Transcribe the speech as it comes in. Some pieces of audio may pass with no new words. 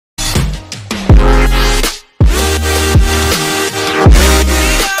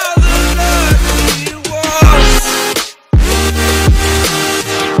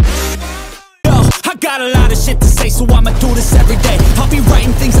say, so I'ma do this every day. I'll be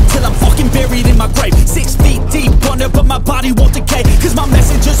writing things until I'm fucking buried in my grave. 6 feet deep under, but my body won't decay, cause my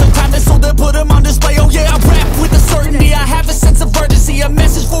messages are timeless, so they'll put them on display. Oh yeah, I rap with a certainty, I have a sense of urgency, a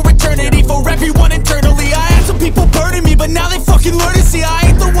message for eternity, for everyone internally. I had some people burning me, but now they fucking learn to see I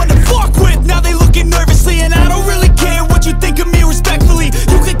ain't the one to fuck with. Now they looking nervously, and I don't really care what you think of me, respectfully.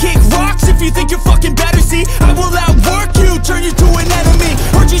 You can kick rocks if you think you're fucking better, see I will outwork you, turn you to an enemy.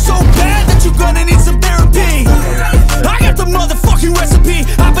 Hurt you so bad that you're gonna need some therapy. I got the motherfucking recipe,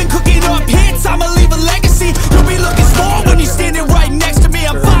 I've been cooking up hits, I'ma leave a legacy. You'll be looking small when you're standing right next to me.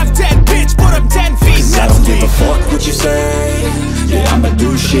 I'm 5'10", bitch, but I'm 10 feet next to me. I don't give a fuck what you say, yeah, I'ma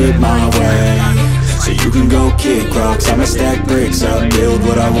do shit my way. So you can go kick rocks, I'ma stack bricks up, build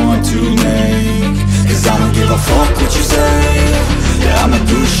what I want to make. Cause I don't give a fuck what you say, yeah, I'ma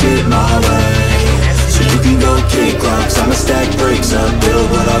do shit my way. So you can go kick rocks, I'ma stack bricks up,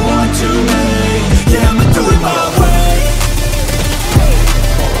 build what I want to make. Yeah, I'ma do it my way.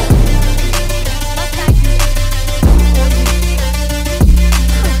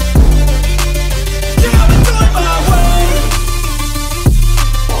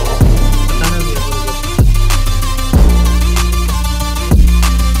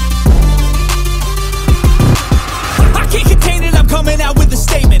 Coming out with a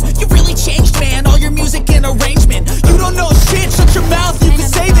statement. You really changed, man, all your music and arrangement. You don't know shit, shut your mouth, you can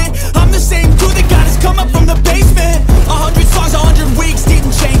save it. I'm the same dude that got us come up from the basement. 100 songs, 100 weeks,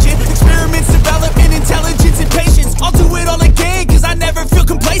 didn't change it. Experiments, development, intelligence, and patience. I'll do it all again, cause I never feel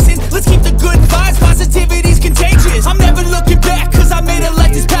complacent. Let's keep the good vibes, positivity's contagious. I'm never looking back, cause I made a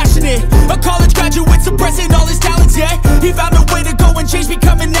life that's passionate. A college graduate suppressing all his talents, yeah. He found a way to go and change,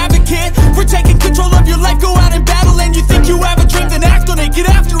 become an advocate. For taking control of your life, go out and battle. And you think you have a dream, then act on it, get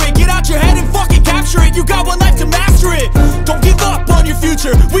after it. Get out your head and fucking capture it. You got one life to master it. Don't give up on your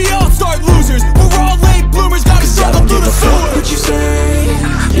future, we all start losers. We're all late bloomers, gotta struggle through the sewer. What you say,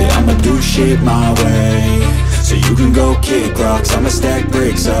 yeah, I'ma do shit my way. So you can go kick rocks, I'ma stack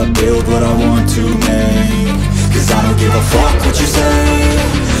bricks up, build what I want to make. Cause I don't give a fuck what you say,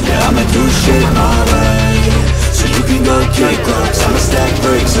 yeah, I'ma do shit my way. So you can go kick rocks, I'ma stack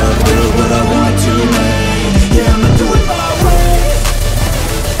bricks up, build what I want.